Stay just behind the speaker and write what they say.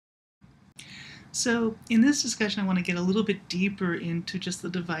So in this discussion, I want to get a little bit deeper into just the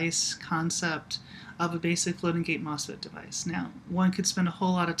device concept of a basic floating gate MOSFET device. Now, one could spend a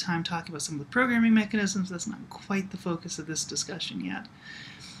whole lot of time talking about some of the programming mechanisms. That's not quite the focus of this discussion yet.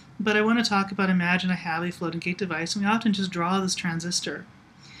 But I want to talk about, imagine I have a floating gate device, and we often just draw this transistor.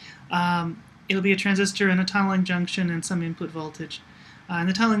 It'll be a transistor and a tunneling junction and some input voltage. And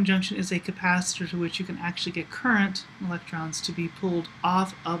the tunneling junction is a capacitor to which you can actually get current electrons to be pulled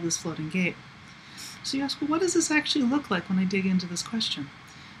off of this floating gate. So you ask, well, what does this actually look like when I dig into this question?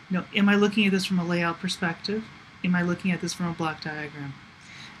 Am I looking at this from a layout perspective? Am I looking at this from a block diagram?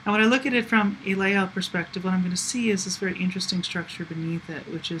 And when I look at it from a layout perspective, what I'm going to see is this very interesting structure beneath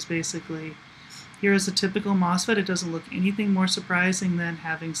it, which is basically, here is a typical MOSFET. It doesn't look anything more surprising than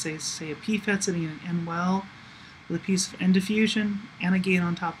having, say a PFET sitting in an N-well with a piece of N diffusion and a gate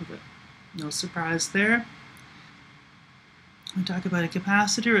on top of it. No surprise there. When we talk about a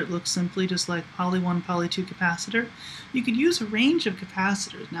capacitor, it looks simply just like poly 1, poly 2 capacitor. You could use a range of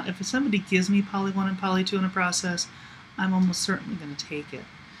capacitors. Now, if somebody gives me poly 1 and poly 2 in a process, I'm almost certainly going to take it.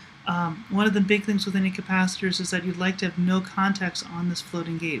 One of the big things with any capacitors is that you'd like to have no contacts on this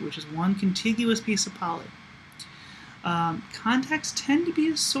floating gate, which is one contiguous piece of poly. Contacts tend to be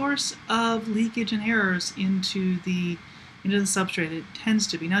a source of leakage and errors into the substrate. It tends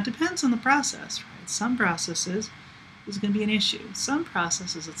to be. Now, it depends on the process, right? Some processes is going to be an issue. Some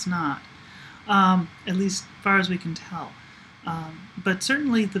processes it's not, at least as far as we can tell. But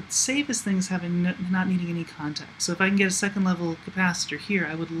certainly the safest thing is having not needing any contact. So if I can get a second level capacitor here,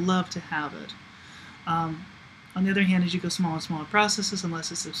 I would love to have it. On the other hand, as you go smaller and smaller processes,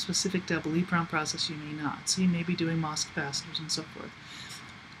 unless it's a specific double EEPROM process, you may not. So you may be doing MOS capacitors and so forth.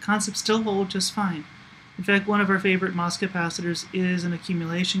 Concepts still hold just fine. In fact, one of our favorite MOS capacitors is an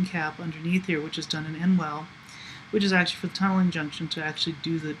accumulation cap underneath here, which is done in N-well, which is actually for the tunneling junction to actually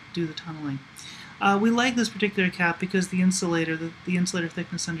do the tunneling. We like this particular cap because the insulator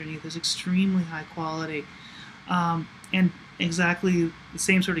thickness underneath is extremely high quality, and exactly the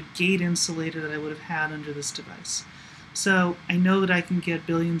same sort of gate insulator that I would have had under this device. So I know that I can get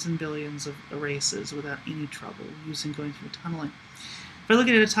billions and billions of erases without any trouble going through tunneling. If I look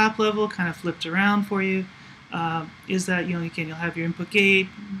at it at a top level, kind of flipped around for you, is that you'll have your input gate,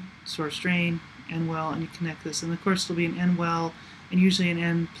 source drain, N-well, and you connect this, and of course there'll be an N-well and usually an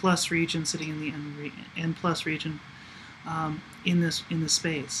N plus region sitting in the N plus region in this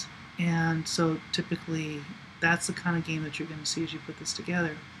space. And so typically that's the kind of game that you're going to see as you put this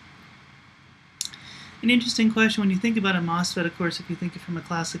together. An interesting question when you think about a MOSFET, of course, if you think it from a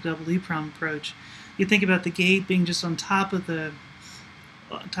classic double EEPROM approach, you think about the gate being just on top of the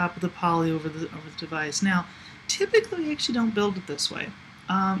poly over the device. Now, typically we actually don't build it this way.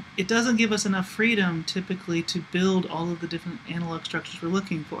 It doesn't give us enough freedom typically to build all of the different analog structures we're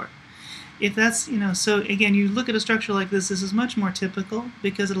looking for. If that's, so again, you look at a structure like this is much more typical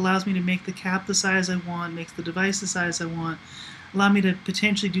because it allows me to make the cap the size I want, makes the device the size I want, allow me to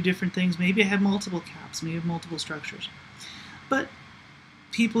potentially do different things. Maybe I have multiple caps, maybe I have multiple structures. But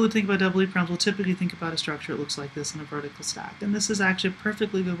people who think about double EEPROMs will typically think about a structure that looks like this in a vertical stack. And this is actually a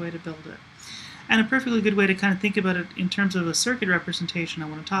perfectly good way to build it. And a perfectly good way to kind of think about it in terms of a circuit representation I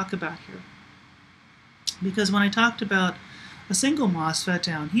want to talk about here. Because when I talked about a single MOSFET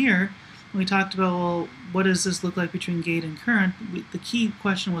down here, we talked about, well, what does this look like between gate and current? The key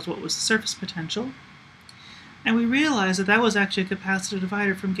question was what was the surface potential? And we realized that that was actually a capacitor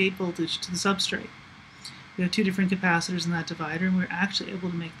divider from gate voltage to the substrate. We have two different capacitors in that divider, and we're actually able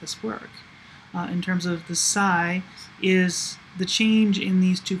to make this work. In terms of the psi is the change in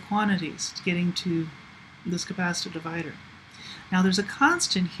these two quantities getting to this capacitor divider. Now there's a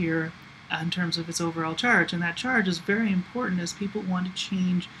constant here in terms of its overall charge, and that charge is very important as people want to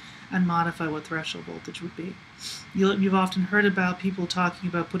change and modify what threshold voltage would be. You've often heard about people talking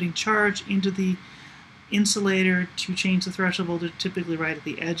about putting charge into the insulator to change the threshold voltage, typically right at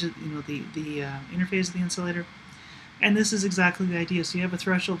the edge of the interface of the insulator. And this is exactly the idea. So you have a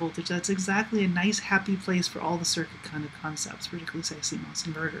threshold voltage that's exactly a nice, happy place for all the circuit kind of concepts, particularly, say, CMOS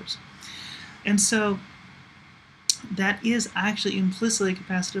inverters. And so that is actually implicitly a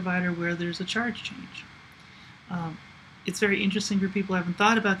capacitor divider where there's a charge change. It's very interesting for people who haven't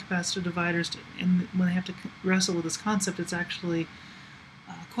thought about capacitor dividers, and when they have to wrestle with this concept, it's actually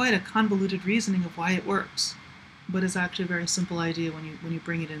quite a convoluted reasoning of why it works. But it's actually a very simple idea when you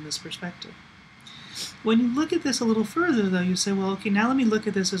bring it in this perspective. When you look at this a little further, though, you say, well, okay, now let me look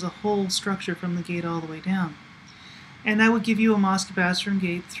at this as a whole structure from the gate all the way down. And that would give you a MOS capacitor and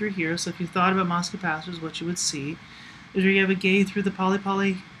gate through here. So if you thought about MOS capacitors, what you would see is where you have a gate through the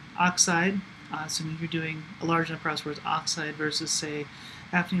poly-poly oxide, assuming you're doing a large enough process where it's oxide versus, say,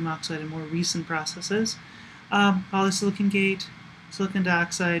 hafnium oxide and more recent processes. Polysilicon gate, silicon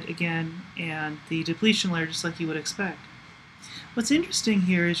dioxide again, and the depletion layer just like you would expect. What's interesting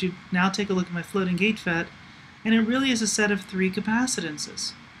here is you now take a look at my floating gate FET, and it really is a set of 3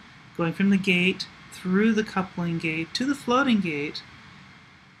 capacitances. Going from the gate through the coupling gate to the floating gate,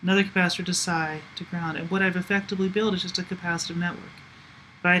 another capacitor to psi to ground, and what I've effectively built is just a capacitive network.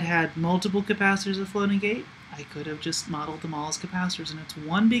 If I'd had multiple capacitors at floating gate, I could have just modeled them all as capacitors, and it's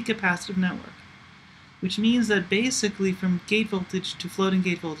one big capacitive network, which means that basically from gate voltage to floating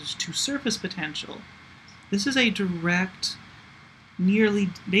gate voltage to surface potential, this is a direct, nearly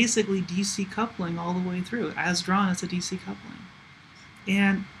basically DC coupling all the way through. As drawn, it's a DC coupling.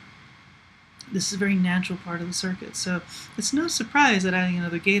 And this is a very natural part of the circuit. So it's no surprise that adding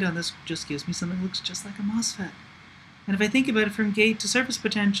another gate on this just gives me something that looks just like a MOSFET. And if I think about it from gate to surface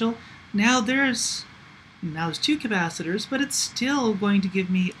potential, now there's 2 capacitors, but it's still going to give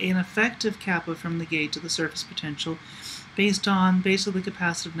me an effective kappa from the gate to the surface potential based on basically the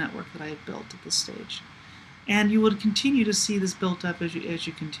capacitive network that I have built at this stage. And you would continue to see this built up as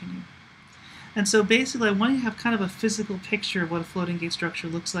you continue. And so basically I want you to have kind of a physical picture of what a floating gate structure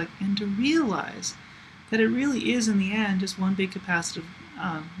looks like, and to realize that it really is in the end just one big capacitive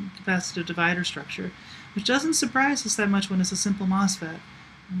divider structure, which doesn't surprise us that much when it's a simple MOSFET.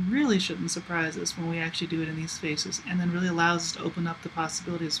 It really shouldn't surprise us when we actually do it in these phases, and then really allows us to open up the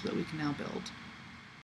possibilities that we can now build.